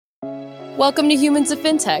Welcome to Humans of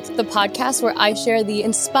FinTech, the podcast where I share the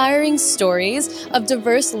inspiring stories of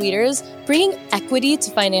diverse leaders bringing equity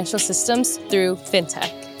to financial systems through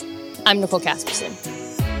FinTech. I'm Nicole Casperson.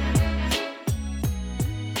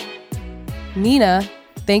 Nina,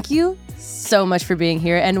 thank you so much for being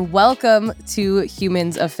here and welcome to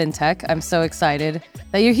Humans of FinTech. I'm so excited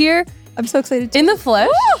that you're here. I'm so excited. In the flesh.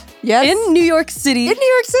 Woo! Yes. In New York City. In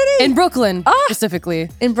New York City. In Brooklyn, specifically.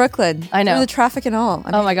 In Brooklyn. I know. Through the traffic and all.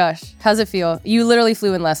 Oh my gosh. How's it feel? You literally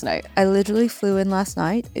flew in last night. I literally flew in last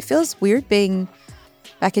night. It feels weird being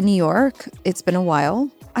back in New York. It's been a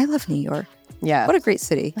while. I love New York. Yeah. What a great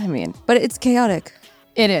city. I mean. But it's chaotic.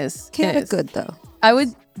 It is. Chaotic good, though. I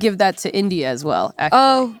would give that to India as well, actually.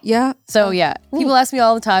 Oh, yeah? So, yeah. People ask me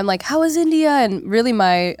all the time, like, how is India? And really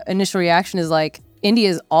my initial reaction is like, India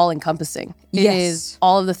is all-encompassing. It is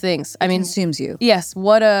all of the things. I mean, consumes you. Yes.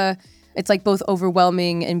 It's like both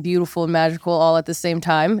overwhelming and beautiful and magical all at the same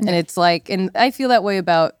time. And it's like, and I feel that way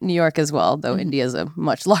about New York as well, though India is a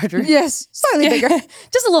much larger. Yes. Slightly bigger.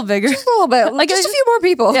 Just a little bigger. Just a little bit. Like just a few more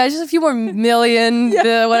people. Yeah, just a few more million,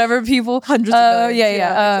 whatever people. Hundreds of millions.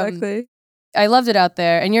 Yeah. Exactly. I loved it out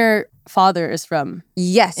there. And your father is from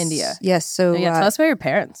India. Yes. So tell us about your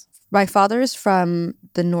parents. My father is from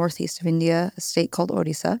the northeast of India, a state called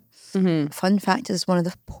Odisha. Mm-hmm. Fun fact, is one of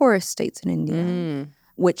the poorest states in India,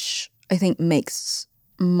 which I think makes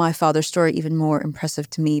my father's story even more impressive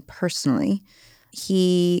to me personally.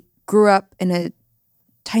 He grew up in a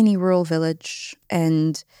tiny rural village,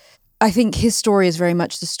 and I think his story is very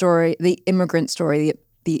much the immigrant story,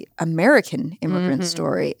 the American immigrant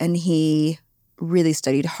story. And he really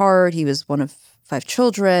studied hard. He was one of 5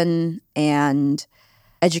 children, and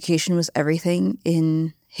education was everything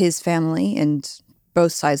in his family and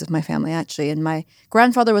both sides of my family, actually. And my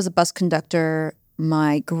grandfather was a bus conductor.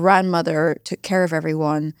 My grandmother took care of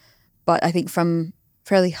everyone. But I think from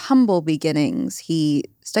fairly humble beginnings, he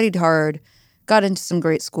studied hard, got into some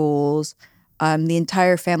great schools. The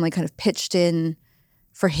entire family kind of pitched in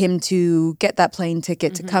for him to get that plane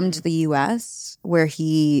ticket to come to the U.S., where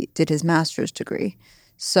he did his master's degree.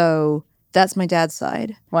 So that's my dad's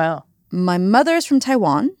side. Wow. My mother is from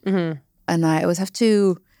Taiwan, and I always have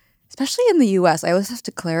to, especially in the U.S., I always have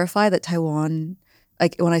to clarify that Taiwan,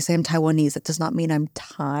 like when I say I'm Taiwanese, that does not mean I'm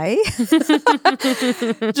Thai.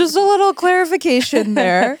 Just a little clarification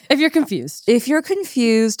there. If you're confused. If you're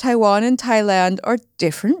confused, Taiwan and Thailand are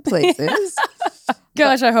different places.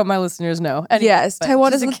 Gosh, I hope my listeners know. Anyway, yes,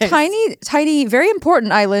 Taiwan is a tiny, very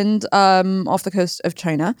important island off the coast of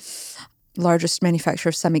China. Largest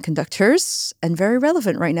manufacturer of semiconductors, and very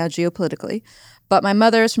relevant right now geopolitically. But my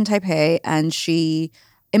mother is from Taipei, and she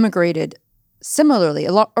immigrated similarly,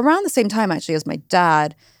 around the same time actually as my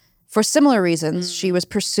dad, for similar reasons. She was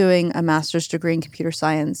pursuing a master's degree in computer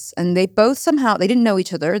science, and they both they didn't know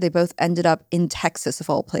each other. They both ended up in Texas, of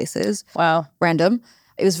all places. Wow. Random.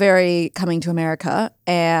 It was very coming to America,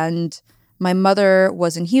 and my mother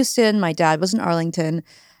was in Houston. My dad was in Arlington.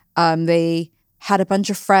 They had a bunch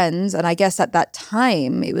of friends, and I guess at that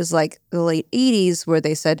time, it was like the late 80s, where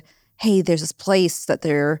they said, hey, there's this place that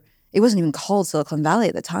it wasn't even called Silicon Valley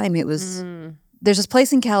at the time. It was, there's this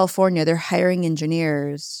place in California, they're hiring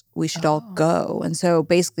engineers, we should all go. And so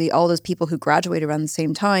basically all those people who graduated around the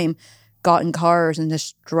same time got in cars and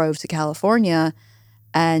just drove to California,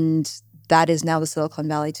 and that is now the Silicon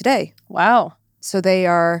Valley today. Wow. So they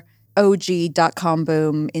are OG dot-com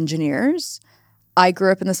boom engineers. I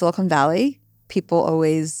grew up in the Silicon Valley. People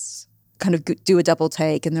always kind of do a double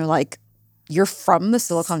take, and they're like, you're from the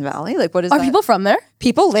Silicon Valley? Like, what is that? Are people from there?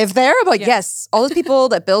 People live there? I'm like, yes. All those people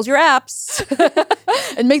that build your apps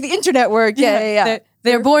and make the internet work. Yeah.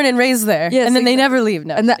 They're born and raised there. Yes, and then they never leave.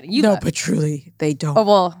 No, but truly, they don't. Oh,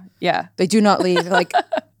 well, yeah. They do not leave. Like,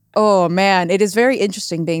 oh, man. It is very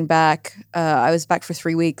interesting being back. I was back for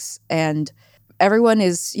 3 weeks, and everyone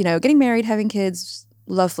is, getting married, having kids,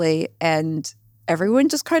 lovely, and everyone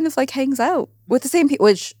just kind of like hangs out with the same people,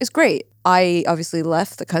 which is great. I obviously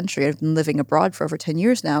left the country. I've been living abroad for over 10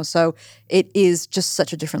 years now. So it is just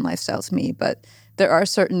such a different lifestyle to me. But there are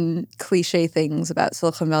certain cliche things about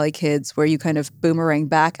Silicon Valley kids where you kind of boomerang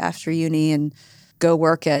back after uni and go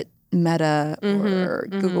work at Meta or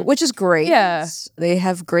Google, which is great. Yeah. They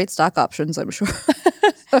have great stock options, I'm sure.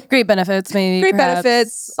 Great benefits, maybe. Great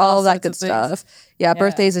benefits, all that good stuff. Yeah, Yeah.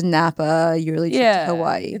 birthdays in Napa, yearly trip to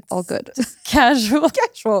Hawaii. All good. Casual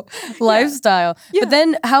lifestyle. Yeah. But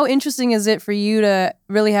then how interesting is it for you to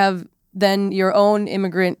really have then your own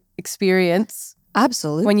immigrant experience?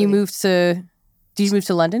 Absolutely. When you moved to, did you move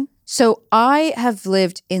to London? So I have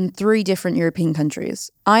lived in 3 different European countries.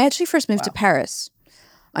 I actually first moved to Paris.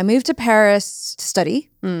 I moved to Paris to study.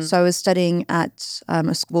 So I was studying at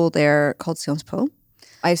a school there called Sciences Po.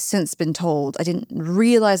 I've since been told, I didn't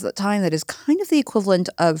realize at the time that is kind of the equivalent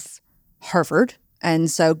of Harvard.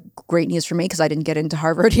 And so great news for me because I didn't get into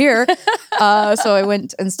Harvard here. So I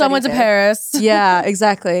went and studied. So I went to Paris. Yeah,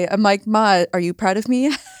 exactly. I'm like, Ma, are you proud of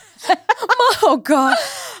me? Oh, God.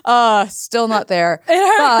 Still not there.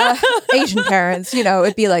 Asian parents,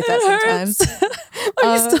 it'd be like that sometimes.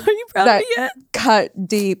 Are you proud of me yet? Cut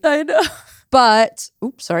deep. I know. But,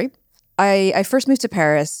 sorry. I first moved to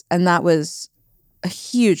Paris, and that was a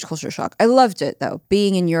huge culture shock. I loved it, though,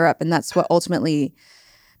 being in Europe, and that's what ultimately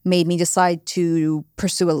made me decide to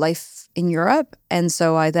pursue a life in Europe. And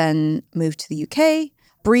so I then moved to the UK,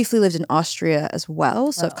 briefly lived in Austria as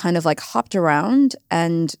well. So I've kind of like hopped around,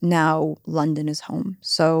 and now London is home.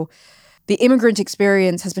 So the immigrant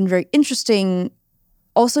experience has been very interesting,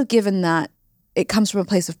 also given that it comes from a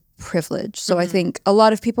place of privilege. So I think a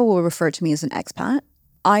lot of people will refer to me as an expat.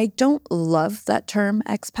 I don't love that term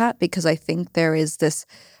expat because I think there is this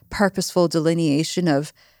purposeful delineation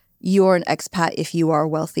of you're an expat if you are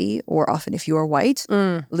wealthy or often if you are white,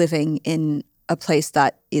 living in a place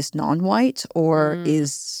that is non-white or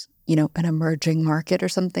is, an emerging market or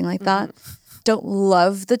something like that. Don't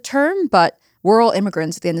love the term, but we're all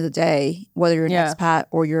immigrants at the end of the day, whether you're an expat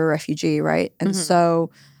or you're a refugee, right? And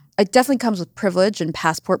so it definitely comes with privilege and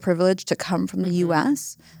passport privilege to come from the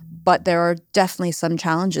US, but there are definitely some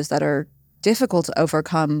challenges that are difficult to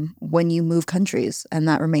overcome when you move countries, and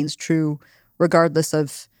that remains true regardless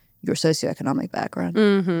of your socioeconomic background.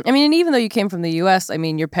 I mean, and even though you came from the U.S., I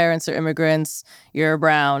mean, your parents are immigrants, you're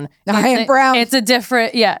brown. I am brown. It's a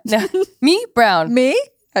different, no, me, brown. Me?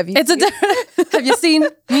 Have you seen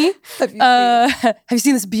me? Have you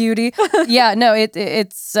seen this beauty? Yeah, no,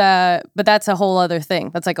 it's but that's a whole other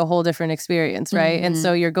thing. That's like a whole different experience, right? And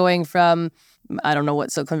so you're going from, I don't know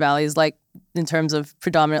what Silicon Valley is like in terms of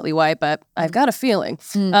predominantly white, but I've got a feeling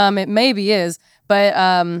it maybe is, but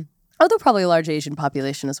although probably a large Asian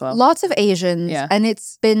population as well. Lots of Asians, and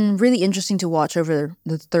it's been really interesting to watch over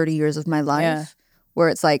the 30 years of my life, where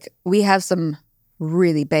it's like we have some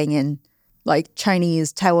really banging like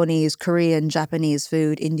Chinese, Taiwanese, Korean, Japanese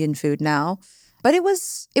food, Indian food now. But it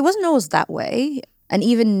wasn't always that way. And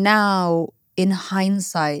even now, in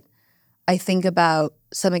hindsight, I think about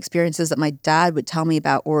some experiences that my dad would tell me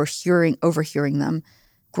about or overhearing them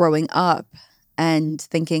growing up and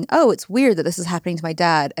thinking, oh, it's weird that this is happening to my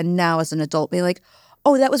dad. And now as an adult being like,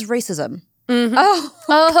 oh, that was racism. Oh.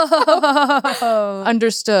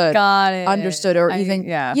 Understood. Got it. Understood. Or even,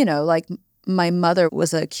 like my mother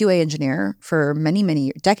was a QA engineer for many,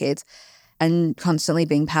 many decades and constantly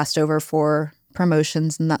being passed over for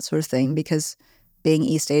promotions and that sort of thing because being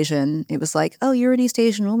East Asian, it was like, oh, you're an East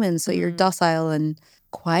Asian woman, so you're docile and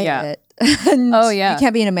quiet. And you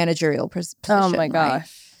can't be in a managerial position. Oh my gosh. Right?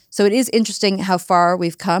 So it is interesting how far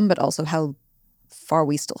we've come, but also how far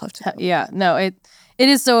we still have to go. Yeah, no, it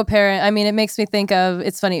is so apparent. I mean, it makes me think of,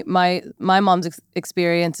 it's funny, my mom's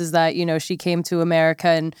experience is that, she came to America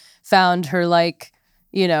and found her like,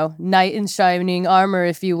 knight in shining armor,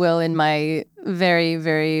 if you will, in my very,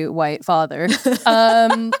 very white father.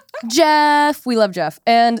 Jeff, we love Jeff.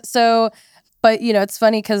 And so, but, it's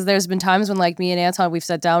funny because there's been times when like me and Anton, we've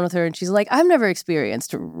sat down with her and she's like, I've never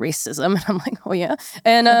experienced racism. And I'm like, oh yeah.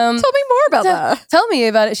 And tell me more about that. Tell me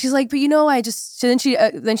about it. She's like, but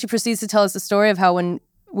then she proceeds to tell us the story of how when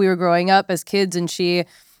we were growing up as kids and she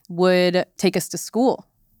would take us to school.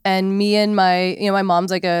 And me and my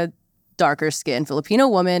mom's like a darker skinned Filipino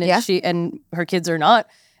woman and she and her kids are not.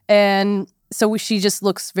 And so she just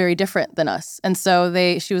looks very different than us. And so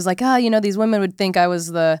she was like, these women would think I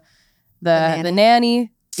was the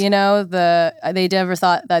nanny, they never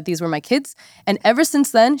thought that these were my kids. And ever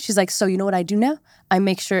since then, she's like, so you know what I do now? I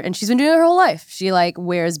make sure, and she's been doing it her whole life. She like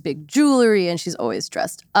wears big jewelry and she's always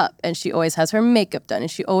dressed up and she always has her makeup done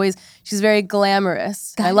and she's very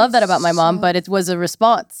glamorous. I love that about my mom, but it was a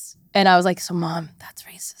response. And I was like, so Mom, that's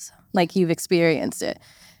racism. Like you've experienced it.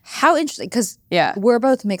 How interesting, because we're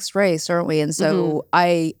both mixed race, aren't we? And so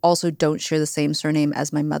I also don't share the same surname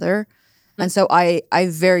as my mother. And so I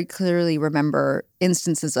very clearly remember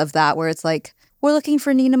instances of that where it's like, we're looking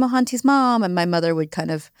for Nina Mohanty's mom. And my mother would kind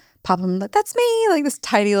of pop them like, that's me, like this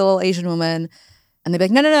tiny little Asian woman. And they'd be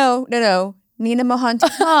like, no, Nina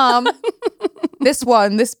Mohanty's mom. this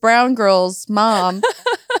brown girl's mom.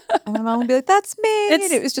 And my mom would be like, that's me. And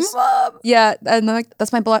it was just, Mom. Yeah. And I'm like,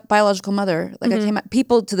 that's my biological mother. Like I came out,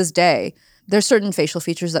 people to this day, there's certain facial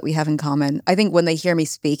features that we have in common. I think when they hear me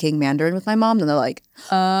speaking Mandarin with my mom, then they're like,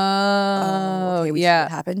 okay, we see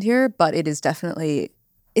what happened here. But it is definitely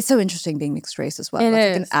It's so interesting being mixed race as well. It That's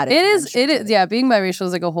is. like an added It is. dimension It to is. Yeah, being biracial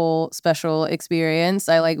is like a whole special experience.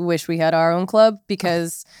 I like wish we had our own club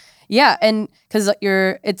because, yeah, and because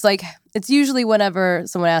it's usually whenever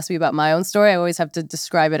someone asks me about my own story, I always have to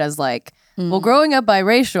describe it as like, well, growing up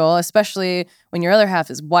biracial, especially when your other half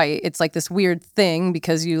is white, it's like this weird thing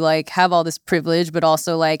because you like have all this privilege, but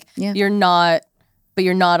also like you're not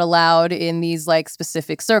allowed in these like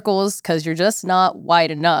specific circles because you're just not white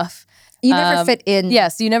enough. You never fit in.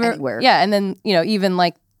 Yes, you never. Anywhere. Yeah, and then even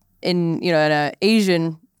like in in an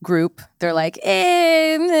Asian group, they're like,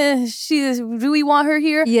 do we want her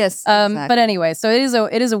here? Yes. Exactly. But anyway, so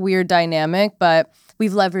it is a weird dynamic, but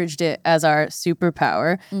we've leveraged it as our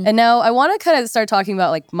superpower. And now I want to kind of start talking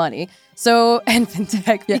about like money. So and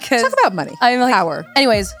fintech because talk about money. I'm like power.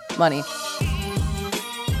 Anyways, money.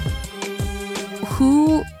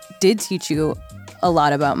 Who did teach you a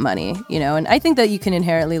lot about money, and I think that you can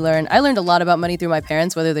inherently learn. I learned a lot about money through my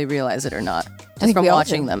parents, whether they realize it or not, just from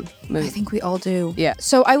watching them move. I think we all do. Yeah.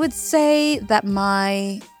 So I would say that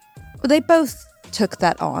they both took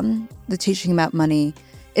that on, the teaching about money.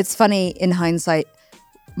 It's funny in hindsight,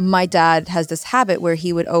 my dad has this habit where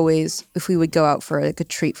he would always, if we would go out for like a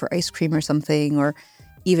treat for ice cream or something, or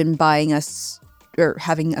even buying us or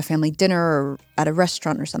having a family dinner or at a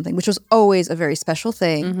restaurant or something, which was always a very special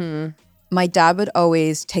thing. My dad would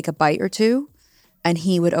always take a bite or two, and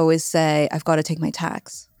he would always say, I've got to take my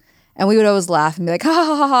tax. And we would always laugh and be like, ha,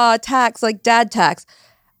 ha, ha, ha, tax, like dad tax.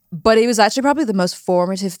 But it was actually probably the most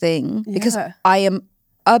formative thing because I am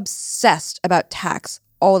obsessed about tax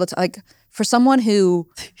all the time. Like for someone who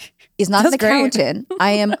is not an accountant,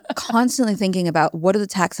 I am constantly thinking about what are the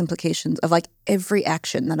tax implications of like every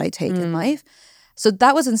action that I take in life. So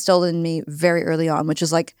that was instilled in me very early on, which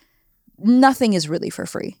is like nothing is really for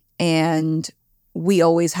free. And we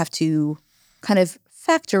always have to kind of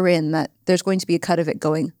factor in that there's going to be a cut of it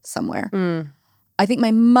going somewhere. I think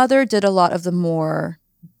my mother did a lot of the more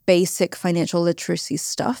basic financial literacy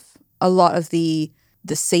stuff, a lot of the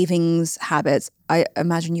savings habits. I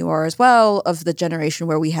imagine you are as well, of the generation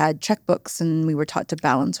where we had checkbooks and we were taught to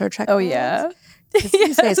balance our checkbooks. Oh, yeah.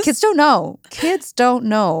 These days, kids don't know.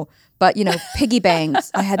 But, piggy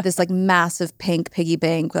banks. I had this like massive pink piggy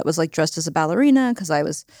bank that was like dressed as a ballerina because I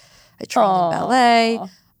trained in ballet.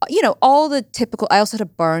 All the typical. I also had a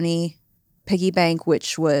Barney piggy bank,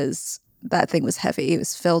 which that thing was heavy. It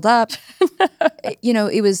was filled up.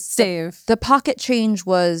 It was save. The pocket change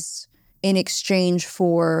was in exchange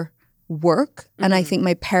for work. And I think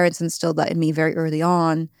my parents instilled that in me very early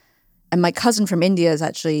on. And my cousin from India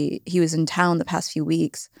he was in town the past few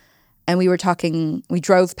weeks. And we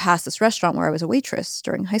drove past this restaurant where I was a waitress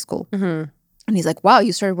during high school. And he's like, wow,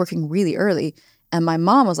 you started working really early. And my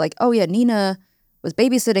mom was like, oh yeah, Nina was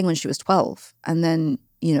babysitting when she was 12. And then,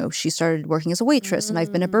 she started working as a waitress. And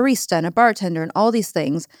I've been a barista and a bartender and all these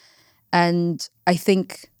things. And I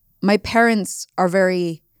think my parents are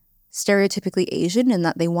very stereotypically Asian in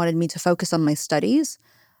that they wanted me to focus on my studies.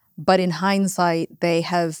 But in hindsight, they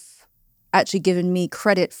have actually given me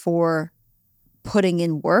credit for putting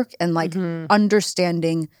in work and like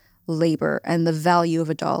understanding labor and the value of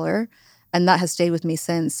a dollar. And that has stayed with me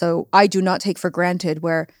since. So I do not take for granted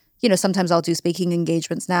where, sometimes I'll do speaking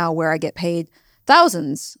engagements now where I get paid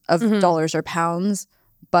thousands of dollars or pounds.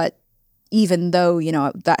 But even though,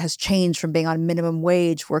 that has changed from being on minimum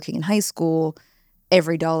wage, working in high school,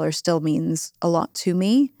 every dollar still means a lot to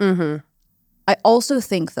me. I also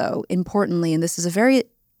think, though, importantly, and this is a very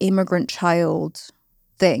immigrant child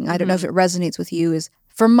thing, I don't know if it resonates with you, is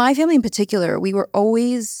for my family in particular, we were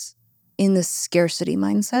always in this scarcity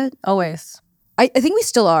mindset. Always. I think we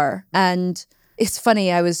still are. And it's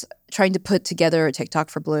funny, I was trying to put together a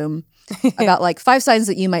TikTok for Bloom about like 5 signs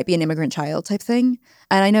that you might be an immigrant child type thing.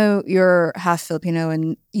 And I know you're half Filipino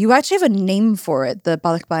and you actually have a name for it, the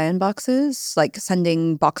balikbayan boxes, like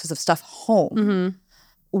sending boxes of stuff home.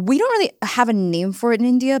 We don't really have a name for it in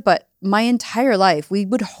India, but my entire life we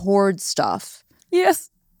would hoard stuff. Yes.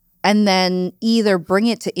 And then either bring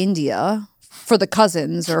it to India for the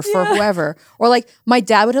cousins or for whoever. Or like my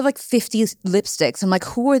dad would have like 50 lipsticks. I'm like,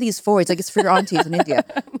 who are these for? It's like, it's for your aunties in India.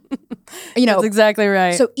 That's exactly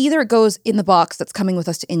right. So either it goes in the box that's coming with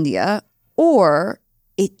us to India or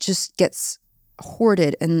it just gets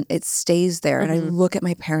hoarded and it stays there. And I look at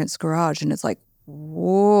my parents' garage and it's like,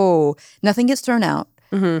 whoa, nothing gets thrown out.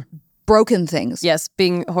 Broken things. Yes,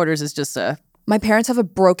 being hoarders is just my parents have a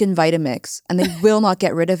broken Vitamix and they will not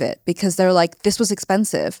get rid of it because they're like, this was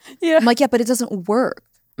expensive. Yeah. I'm like, yeah, but it doesn't work.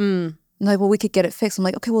 And like, well, we could get it fixed. I'm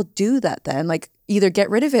like, okay, we'll do that then. Like either get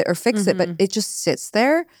rid of it or fix it, but it just sits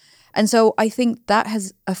there. And so I think that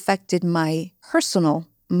has affected my personal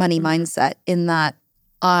money mindset in that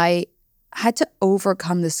I had to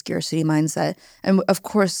overcome this scarcity mindset. And of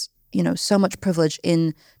course, so much privilege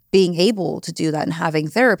in being able to do that and having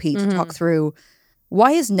therapy to talk through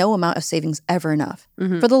why is no amount of savings ever enough?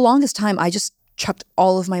 For the longest time, I just chucked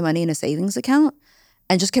all of my money in a savings account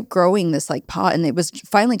and just kept growing this like pot. And it was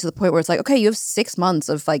finally to the point where it's like, okay, you have 6 months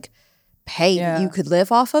of like pay that you could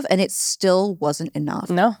live off of, and it still wasn't enough.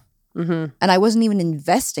 No. And I wasn't even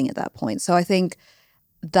investing at that point. So I think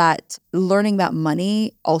that learning about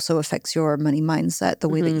money also affects your money mindset, the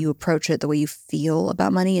way that you approach it, the way you feel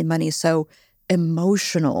about money. And money is so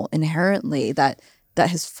emotional inherently that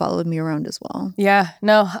has followed me around as well. Yeah,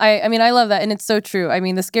 no, I mean, I love that. And it's so true. I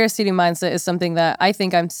mean, the scarcity mindset is something that I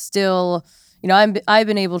think I'm still, I've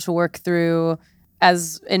been able to work through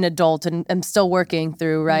as an adult, and I'm still working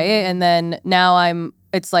through, right? And then now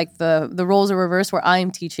it's like the roles are reversed where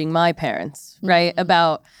I'm teaching my parents, right,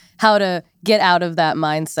 about how to get out of that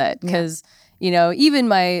mindset. Because, even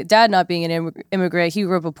my dad not being an immigrant, he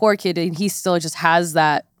grew up a poor kid, and he still just has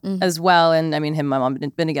that as well. And I mean, him and my mom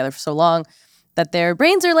have been together for so long that their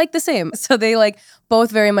brains are like the same. So they like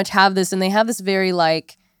both very much have this, and they have this very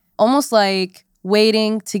like, almost like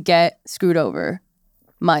waiting to get screwed over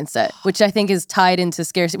mindset, which I think is tied into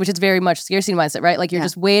scarcity, which is very much scarcity mindset, right? Like you're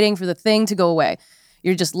just waiting for the thing to go away.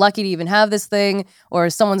 You're just lucky to even have this thing, or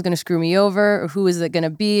someone's going to screw me over, or who is it going to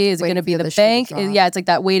be? Is it going to be the bank? Yeah, it's like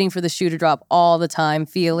that waiting for the shoe to drop all the time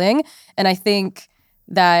feeling. And I think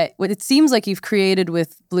that what it seems like you've created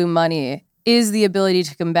with Bloom Money is the ability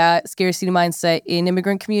to combat scarcity mindset in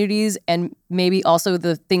immigrant communities, and maybe also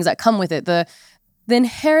the things that come with it, the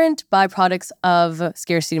inherent byproducts of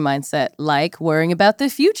scarcity mindset, like worrying about the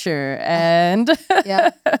future. And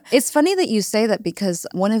yeah, it's funny that you say that, because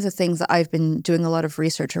one of the things that I've been doing a lot of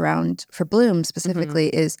research around for Bloom specifically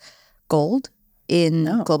is gold in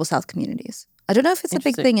global South communities. I don't know if it's a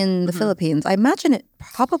big thing in the Philippines. I imagine it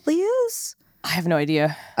probably is. I have no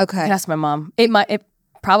idea. Okay. I can ask my mom. It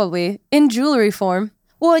probably in jewelry form.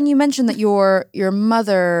 Well, and you mentioned that your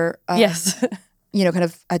mother yes. Kind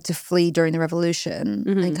of had to flee during the revolution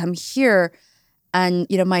and come here. And,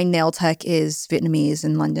 my nail tech is Vietnamese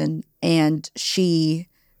in London. And she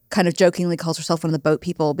kind of jokingly calls herself one of the boat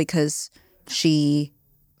people because she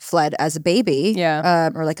fled as a baby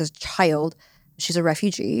or like as a child. She's a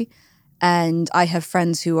refugee. And I have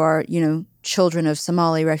friends who are, children of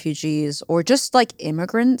Somali refugees or just like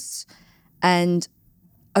immigrants. And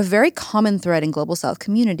a very common thread in global South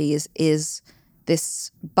communities is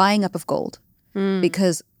this buying up of gold.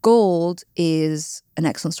 Because gold is an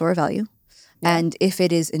excellent store of value. Yeah. And if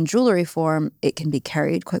it is in jewelry form, it can be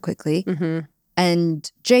carried quite quickly. And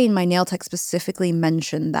Jane, my nail tech, specifically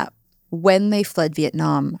mentioned that when they fled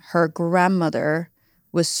Vietnam, her grandmother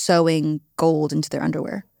was sewing gold into their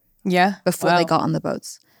underwear. Yeah. Before they got on the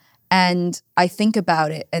boats. And I think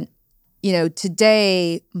about it, and,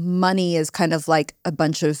 today money is kind of like a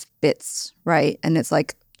bunch of bits, right? And it's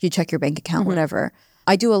like you check your bank account, whatever.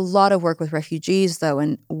 I do a lot of work with refugees, though,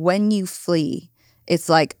 and when you flee, it's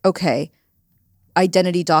like, okay,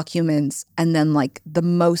 identity documents and then like the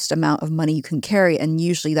most amount of money you can carry, and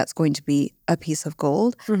usually that's going to be a piece of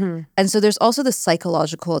gold. And so there's also the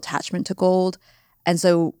psychological attachment to gold. And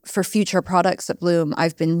so for future products at Bloom,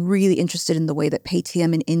 I've been really interested in the way that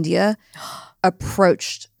Paytm in India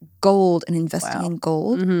approached gold and investing in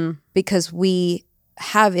gold, because we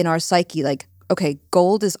have in our psyche like, okay,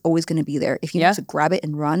 gold is always going to be there. If you need to grab it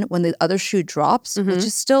and run, when the other shoe drops, which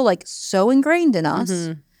is still like so ingrained in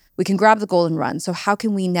us, we can grab the gold and run. So how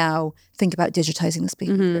can we now think about digitizing this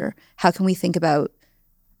behavior? How can we think about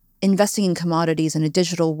investing in commodities in a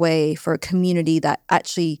digital way for a community that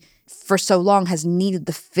actually for so long has needed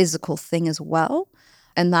the physical thing as well?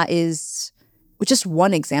 And that is just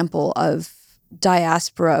one example of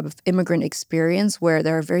diaspora, of immigrant experience, where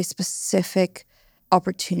there are very specific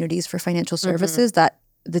opportunities for financial services that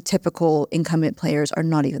the typical incumbent players are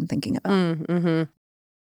not even thinking about.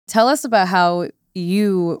 Tell us about how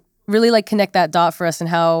you really like connect that dot for us, and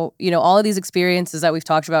how, all of these experiences that we've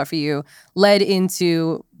talked about for you led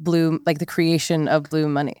into Bloom, like the creation of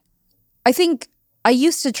Bloom Money. I think I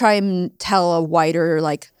used to try and tell a wider,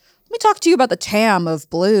 like, let me talk to you about the TAM of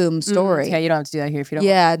Bloom story. Yeah, you don't have to do that here if you don't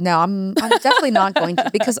want. No, I'm definitely not going to,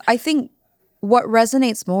 because I think what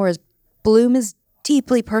resonates more is Bloom is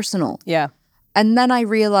deeply personal. Yeah. And then I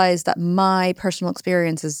realized that my personal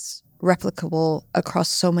experience is replicable across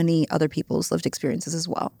so many other people's lived experiences as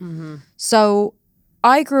well. So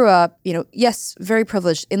I grew up, yes, very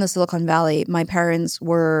privileged in the Silicon Valley. My parents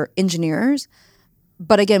were engineers,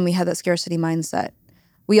 but again, we had that scarcity mindset.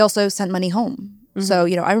 We also sent money home. So,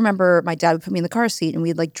 I remember my dad would put me in the car seat and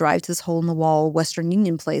we'd like drive to this hole in the wall Western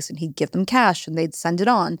Union place and he'd give them cash and they'd send it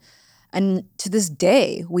on. And to this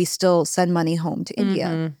day, we still send money home to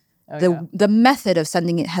India. The method of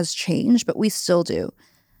sending it has changed, but we still do.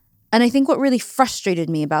 And I think what really frustrated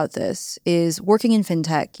me about this is working in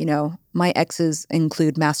fintech, my exes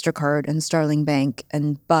include MasterCard and Starling Bank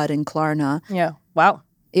and Bud and Klarna. Yeah. Wow.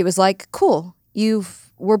 It was like, cool,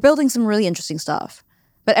 we're building some really interesting stuff.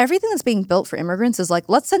 But everything that's being built for immigrants is like,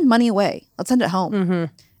 let's send money away. Let's send it home. And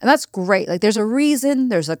that's great. Like there's a reason,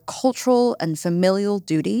 there's a cultural and familial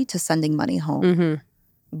duty to sending money home.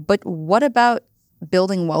 But what about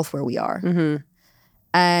building wealth where we are?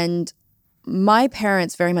 And my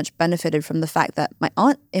parents very much benefited from the fact that my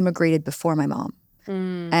aunt immigrated before my mom.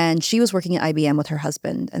 And she was working at IBM with her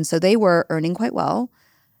husband. And so they were earning quite well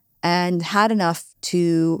and had enough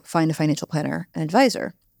to find a financial planner and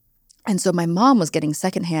advisor. And so my mom was getting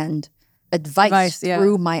secondhand advice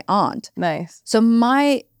through my aunt. Nice. So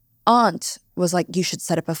my aunt was like, you should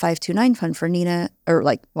set up a 529 fund for Nina. Or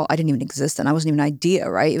like, well, I didn't even exist then. I wasn't even an idea,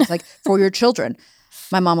 right? It was like, for your children.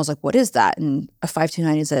 My mom was like, what is that? And a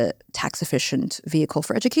 529 is a tax-efficient vehicle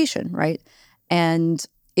for education, right? And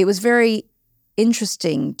it was very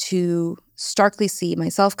interesting to starkly see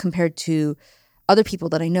myself compared to other people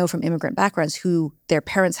that I know from immigrant backgrounds who their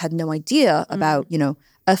parents had no idea about,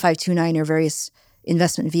 a 529 or various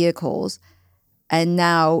investment vehicles. And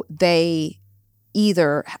now they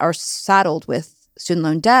either are saddled with student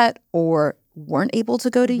loan debt or weren't able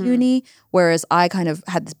to go to uni, whereas I kind of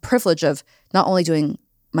had the privilege of not only doing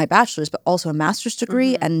my bachelor's, but also a master's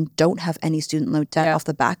degree and don't have any student loan debt off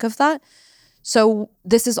the back of that. So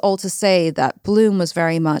this is all to say that Bloom was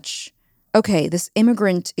very much, okay, this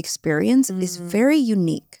immigrant experience is very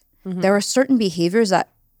unique. There are certain behaviors that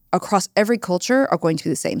across every culture are going to be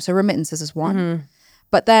the same. So remittances is one.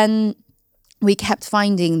 But then we kept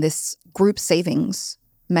finding this group savings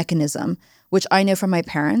mechanism, which I know from my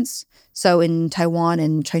parents. So in Taiwan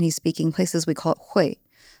and Chinese-speaking places, we call it hui.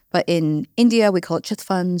 But in India, we call it chit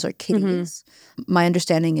funds or kitties. My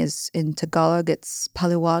understanding is in Tagalog, it's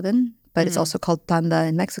paliwagan, but it's also called tanda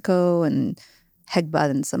in Mexico and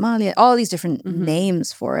hegbad in Somalia, all these different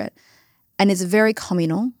names for it. And it's very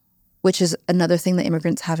communal, which is another thing that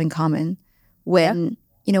immigrants have in common. When,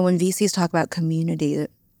 when VCs talk about community,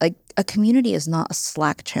 like a community is not a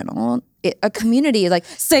Slack channel. A community, like...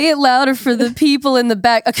 Say it louder for the people in the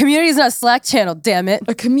back. A community is not a Slack channel, damn it.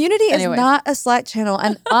 A community is not a Slack channel.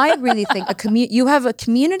 And I really think you have a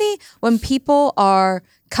community when people are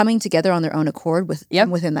coming together on their own accord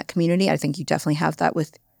within that community. I think you definitely have that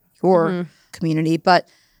with your community. But,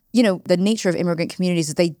 the nature of immigrant communities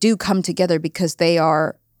is they do come together because they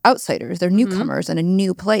are outsiders. They're newcomers in a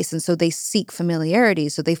new place. And so they seek familiarity.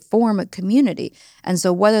 So they form a community. And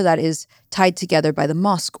so whether that is tied together by the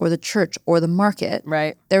mosque or the church or the market,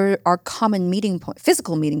 right, there are common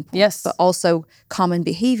physical meeting points, but also common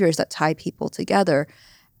behaviors that tie people together.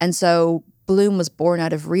 And so Bloom was born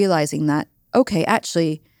out of realizing that, okay,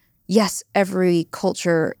 actually, yes, every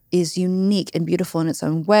culture is unique and beautiful in its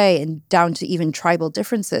own way and down to even tribal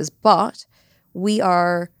differences, but we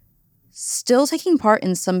are still taking part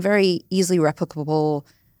in some very easily replicable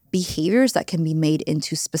behaviors that can be made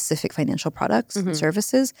into specific financial products and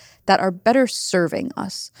services that are better serving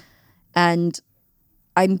us. And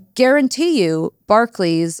I guarantee you,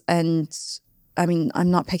 Barclays and,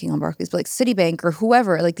 I'm not picking on Barclays, but like Citibank or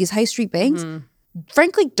whoever, like these high street banks,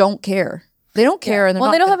 frankly, don't care. They don't care. And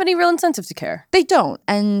they don't have any real incentive to care. They don't.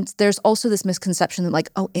 And there's also this misconception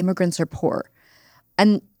that immigrants are poor.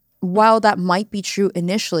 And while that might be true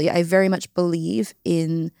initially, I very much believe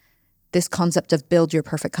in this concept of build your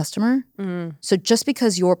perfect customer. So just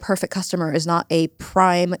because your perfect customer is not a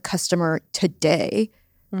prime customer today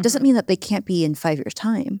doesn't mean that they can't be in 5 years'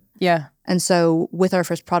 time. Yeah. And so with our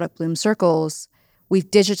first product, Bloom Circles,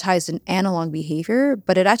 we've digitized an analog behavior,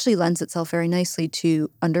 but it actually lends itself very nicely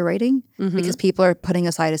to underwriting because people are putting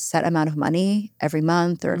aside a set amount of money every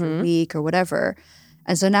month or every week or whatever.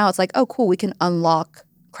 And so now it's like, oh, cool, we can unlock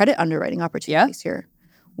credit underwriting opportunities here.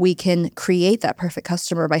 We can create that perfect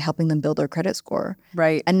customer by helping them build their credit score.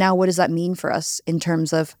 Right. And now what does that mean for us in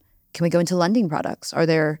terms of, can we go into lending products? Are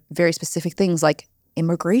there very specific things like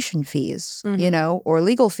immigration fees, or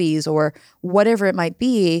legal fees or whatever it might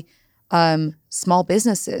be, small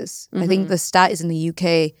businesses? I think the stat is in the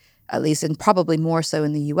UK, at least, and probably more so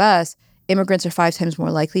in the US, immigrants are 5 times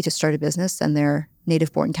more likely to start a business than their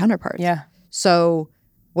native-born counterparts. Yeah. So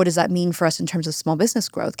what does that mean for us in terms of small business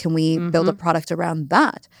growth? Can we build a product around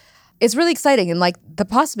that? It's really exciting. And the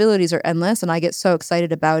possibilities are endless. And I get so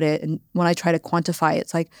excited about it. And when I try to quantify it,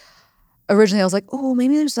 it's like, originally I was like, oh,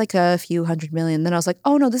 maybe there's like a few $100 million. Then I was like,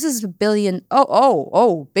 oh no, this is $1 billion.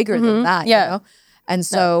 Oh, bigger than that. Yeah. You know? And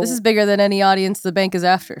so this is bigger than any audience the bank is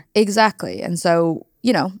after. Exactly. And so,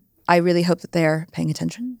 you know, I really hope that they're paying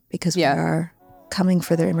attention because we are coming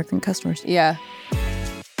for their immigrant customers. Yeah.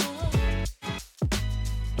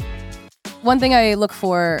 One thing I look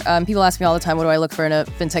for, people ask me all the time, what do I look for in a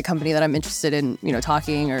fintech company that I'm interested in, you know,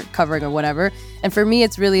 talking or covering or whatever. And for me,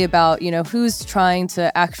 it's really about, you know, who's trying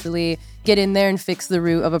to actually get in there and fix the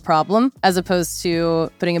root of a problem as opposed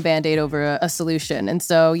to putting a Band-Aid over a solution. And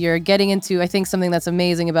so you're getting into, I think something that's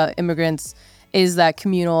amazing about immigrants is that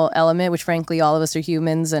communal element, which frankly, all of us are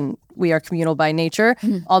humans and we are communal by nature.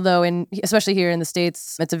 Although especially here in the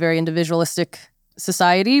States, it's a very individualistic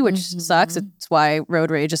society, which sucks. It's why road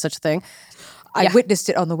rage is such a thing. I witnessed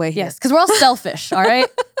it on the way here. Yes, because we're all selfish, all right?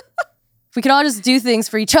 If we could all just do things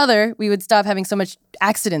for each other, we would stop having so much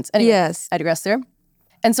accidents. Anyway, Yes. I digress there.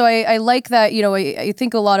 And so I like that, you know, I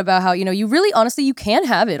think a lot about how, you know, you really, honestly, you can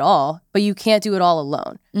have it all, but you can't do it all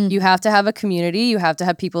alone. You have to have a community. You have to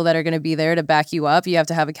have people that are going to be there to back you up. You have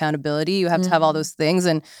to have accountability. You have to have all those things.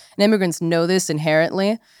 And immigrants know this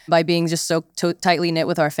inherently by being just so tightly knit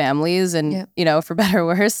with our families and, you know, for better or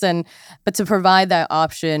worse. But to provide that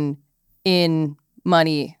option in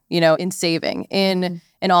money, you know, in saving, in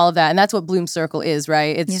all of that. And that's what Bloom Circle is,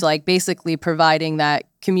 right? It's like basically providing that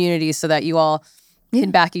community so that you all can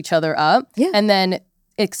back each other up and then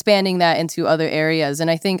expanding that into other areas. And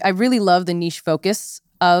I think I really love the niche focus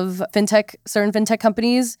of certain fintech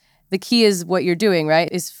companies. The key is what you're doing, right?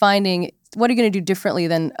 Is finding what are you going to do differently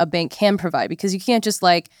than a bank can provide, because you can't just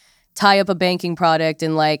like tie up a banking product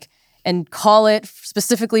and call it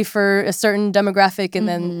specifically for a certain demographic and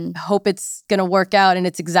then hope it's going to work out and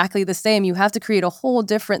it's exactly the same. You have to create a whole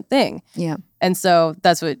different thing. Yeah. And so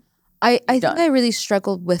that's what I think I really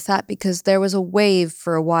struggled with that because there was a wave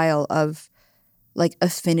for a while of like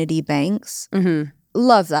affinity banks.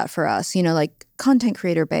 Love that for us, you know, like content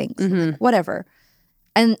creator banks, whatever.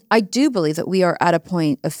 And I do believe that we are at a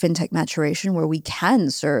point of fintech maturation where we can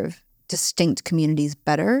serve distinct communities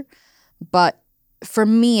better. But for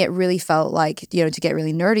me, it really felt like, you know, to get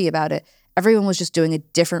really nerdy about it, everyone was just doing a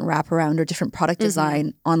different wraparound or different product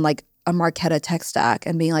design on like a Marqeta tech stack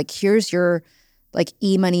and being like, here's your like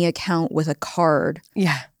e-money account with a card.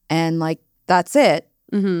 Yeah. And like, that's it.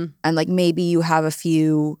 And like maybe you have a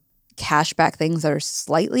few cashback things that are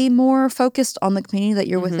slightly more focused on the community that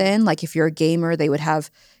you're within. Like if you're a gamer, they would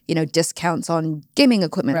have, you know, discounts on gaming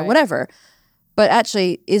equipment or whatever. But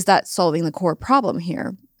actually, is that solving the core problem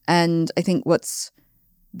here? And I think what's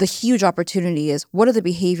the huge opportunity is what are the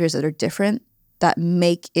behaviors that are different that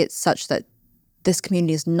make it such that this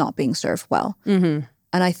community is not being served well? And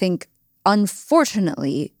I think,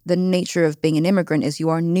 unfortunately, the nature of being an immigrant is you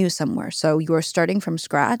are new somewhere. So you are starting from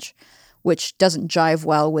scratch, which doesn't jive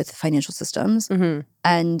well with financial systems.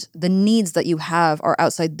 And the needs that you have are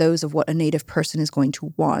outside those of what a native person is going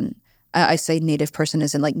to want. I say native person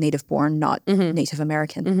as in like native born, not Native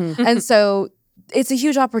American. And so it's a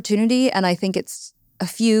huge opportunity. And I think a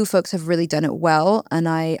few folks have really done it well. And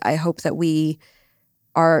I hope that we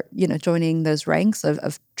are, you know, joining those ranks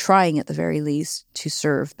of trying at the very least to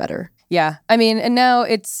serve better. Yeah. I mean, and now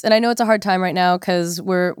and I know it's a hard time right now because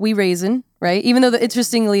we raisin, right? Even though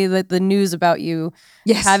interestingly the news about you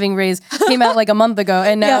having raised came out like a month ago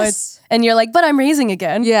and now and you're like, but I'm raising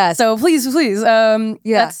again. Yes. So please.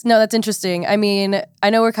 That's interesting. I mean, I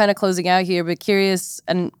know we're kind of closing out here, but curious,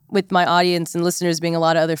 and with my audience and listeners being a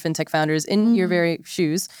lot of other fintech founders in your very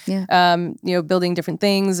shoes, you know, building different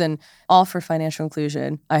things and all for financial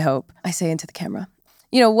inclusion, I hope. I say into the camera.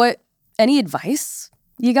 You know, any advice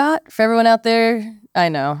you got for everyone out there? I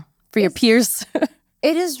know, for your peers.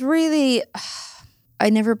 It is really, I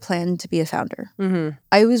never planned to be a founder.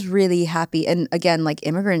 I was really happy. And again, like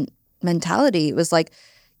immigrant mentality, it was like,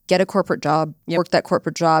 get a corporate job, work that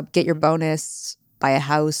corporate job, get your bonus, buy a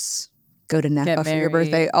house, go to NECA for your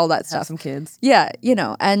birthday, all that stuff. Have some kids. Yeah, you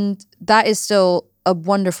know, and that is still a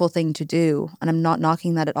wonderful thing to do. And I'm not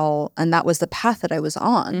knocking that at all. And that was the path that I was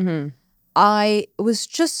on. I was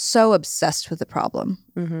just so obsessed with the problem.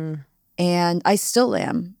 And I still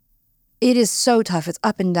am. It is so tough. It's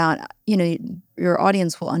up and down. You know, your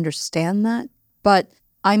audience will understand that. But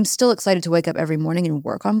I'm still excited to wake up every morning and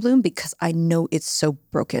work on Bloom because I know it's so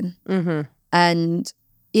broken. And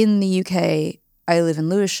in the UK, I live in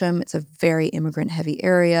Lewisham. It's a very immigrant-heavy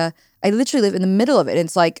area. I literally live in the middle of it.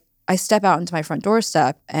 It's like I step out into my front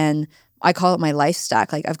doorstep and I call it my life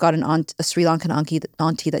stack. Like I've got a Sri Lankan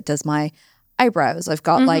auntie that does my eyebrows. I've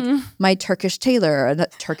got like my Turkish tailor, a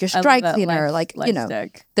Turkish dry cleaner. Like, you know,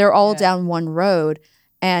 they're all down one road.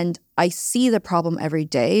 And I see the problem every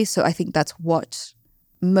day. So I think that's what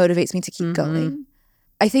motivates me to keep going.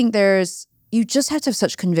 I think you just have to have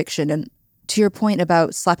such conviction. And to your point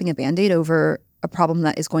about slapping a Band-Aid over a problem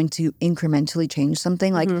that is going to incrementally change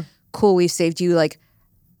something, like, cool, we've saved you like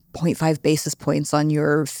 0.5 basis points on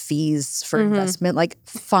your fees for investment. Like,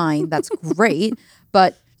 fine, that's great.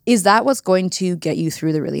 But is that what's going to get you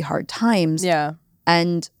through the really hard times? Yeah.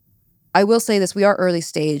 And I will say this, we are early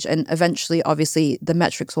stage, and eventually, obviously, the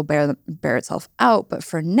metrics will bear itself out. But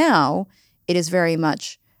for now, it is very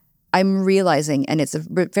much, I'm realizing, and it's a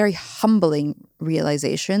very humbling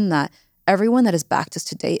realization, that everyone that has backed us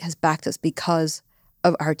to date has backed us because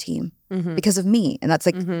of our team, because of me. And that's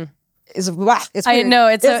like, it's weird. I know.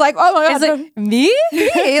 It's like, oh my God. It's like, me?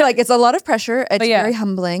 Like, it's a lot of pressure. It's very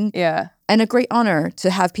humbling. Yeah. And a great honor to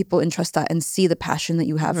have people entrust that and see the passion that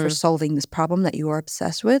you have for solving this problem that you are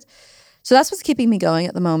obsessed with. So that's what's keeping me going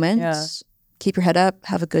at the moment. Yeah. Keep your head up.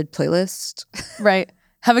 Have a good playlist. Right.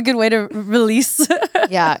 Have a good way to release.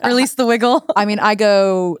 Yeah. Release the wiggle. I mean, I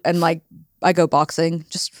go boxing.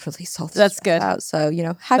 Just release all this That's stress good. out. So,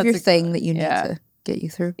 have your thing that you need to get you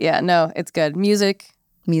through. Yeah, no, it's good. Music,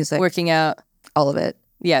 working out. All of it.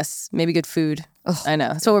 Yes. Maybe good food. Ugh. I know.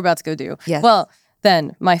 That's what we're about to go do. Yes. Well,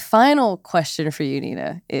 then my final question for you,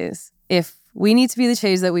 Nina, is if we need to be the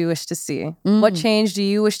change that we wish to see, what change do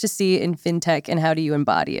you wish to see in fintech and how do you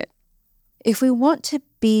embody it? If we want to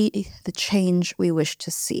be the change we wish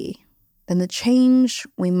to see, then the change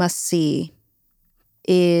we must see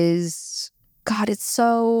is, God, it's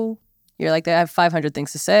so... You're like, I have 500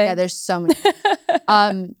 things to say. Yeah, there's so many.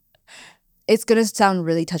 It's going to sound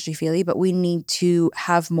really touchy-feely, but we need to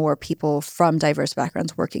have more people from diverse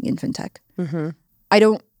backgrounds working in fintech. I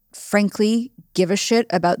don't, frankly, give a shit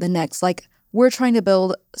about the next, like, we're trying to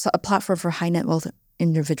build a platform for high net wealth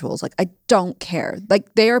individuals. Like, I don't care.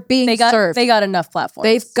 Like, they are being served. They got enough platforms.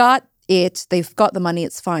 They've got it. They've got the money.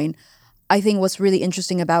 It's fine. I think what's really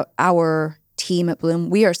interesting about our team at Bloom,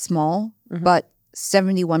 we are small, but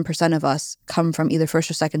 71% of us come from either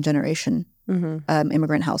first or second generation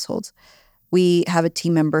immigrant households. We have a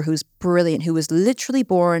team member who's brilliant, who was literally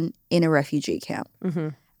born in a refugee camp.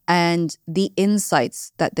 And the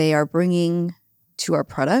insights that they are bringing to our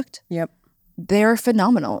product, they're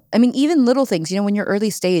phenomenal. I mean, even little things, when you're early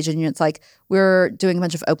stage and it's like, we're doing a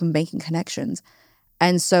bunch of open banking connections.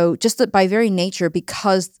 And so just that by very nature,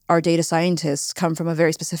 because our data scientists come from a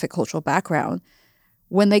very specific cultural background,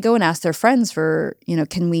 when they go and ask their friends for,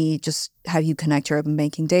 can we just have you connect your open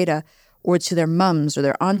banking data, or to their mums or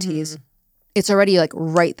their aunties, it's already like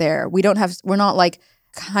right there. We're not like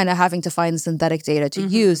kind of having to find synthetic data to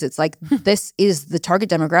use. It's like, this is the target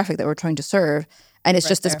demographic that we're trying to serve. And it's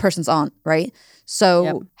just this person's aunt, right?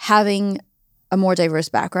 So having a more diverse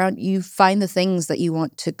background, you find the things that you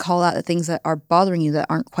want to call out, the things that are bothering you that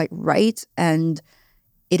aren't quite right. And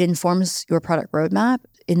it informs your product roadmap,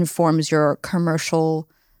 informs your commercial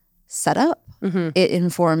setup. It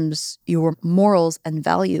informs your morals and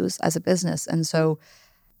values as a business. And so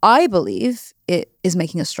I believe it is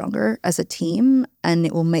making us stronger as a team, and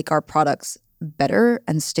it will make our products better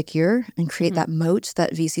and stickier and create that moat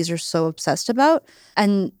that VCs are so obsessed about.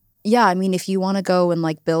 And yeah, I mean, if you want to go and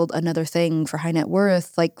like build another thing for high net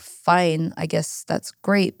worth, like fine, I guess that's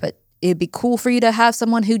great. But it'd be cool for you to have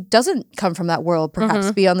someone who doesn't come from that world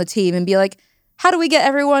perhaps be on the team and be like, how do we get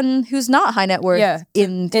everyone who's not high net worth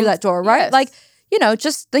in through that door, right? Yes. Like,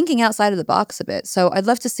 just thinking outside of the box a bit. So I'd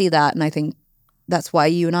love to see that. And I think that's why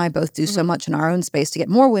you and I both do so much in our own space to get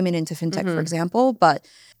more women into fintech, for example. But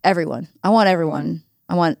everyone. I want everyone.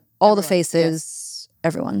 I want all the faces,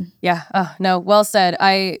 everyone. Yeah. Oh, no, well said.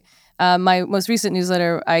 My most recent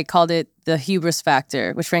newsletter, I called it the hubris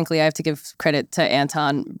factor, which frankly I have to give credit to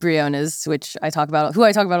Anton Briones, who I talk about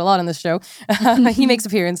a lot on this show. He makes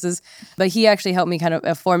appearances, but he actually helped me kind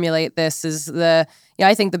of formulate this.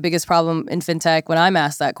 I think the biggest problem in fintech when I'm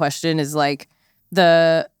asked that question is like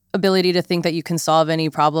the ability to think that you can solve any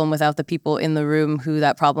problem without the people in the room who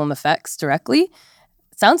that problem affects directly.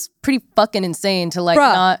 It sounds pretty fucking insane to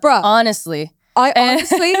honestly. I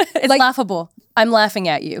honestly, it's laughable. I'm laughing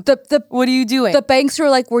at you. What are you doing? The banks are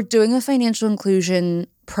like, we're doing a financial inclusion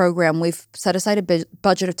program. We've set aside a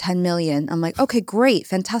budget of 10 million. I'm like, okay, great,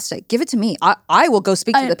 fantastic. Give it to me. I will go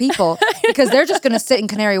speak to the people because they're just going to sit in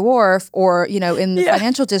Canary Wharf or, in the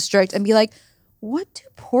financial district and be like, what do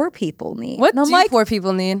poor people need? What do poor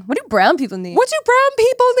people need? What do brown people need? What do brown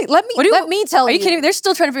people need? Let me tell you. Are you kidding me? They're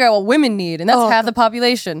still trying to figure out what women need, and that's half the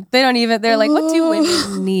population. They're like, what do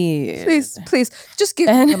women need? Please, just give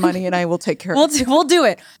me the money and I will take care of it. We'll do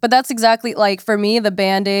it. But that's exactly, like, for me, the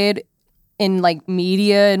Band-Aid in, like,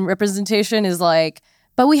 media and representation is like,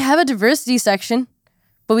 but we have a diversity section.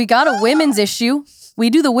 but we got a women's issue. We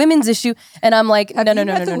do the women's issue, and I'm like,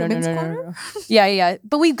 no. Yeah.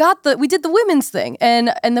 But we did the women's thing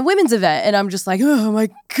and the women's event, and I'm just like, oh my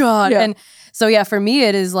God. Yeah. And so yeah, for me,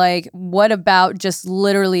 it is like, what about just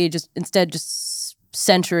literally just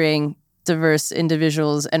centering diverse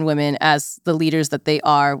individuals and women as the leaders that they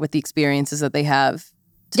are with the experiences that they have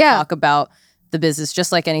to talk about the business,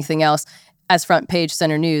 just like anything else, as front page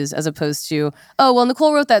center news, as opposed to, oh, well,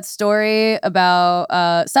 Nicole wrote that story about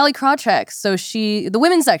Sally Krawcheck. So the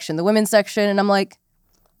women's section, and I'm like,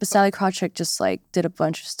 but Sally Krawcheck just like did a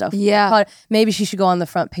bunch of stuff. Yeah. Maybe she should go on the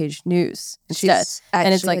front page news instead. She's actually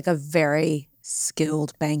and it's like a very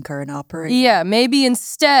skilled banker and operator. Yeah, maybe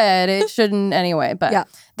instead it shouldn't anyway. But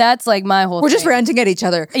that's like my whole We're thing. just ranting at each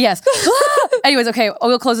other. Yes. Anyways, okay,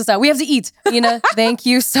 we'll close this out. We have to eat. Nina, thank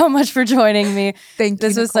you so much for joining me. Thank you.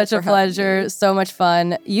 This was such a pleasure. So much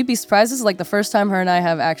fun. You'd be surprised. This is like the first time her and I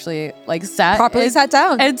have actually like sat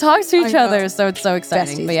down and talked to each other. So it's so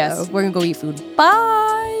exciting. Besties, but yes, though. we're gonna go eat food.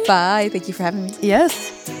 Bye. Bye. Thank you for having me.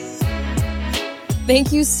 Yes.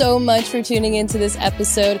 Thank you so much for tuning into this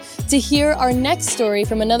episode. To hear our next story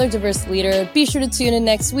from another diverse leader, be sure to tune in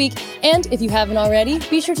next week. And if you haven't already,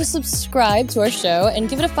 be sure to subscribe to our show and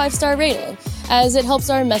give it a 5-star rating, as it helps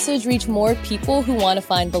our message reach more people who want to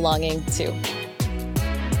find belonging too.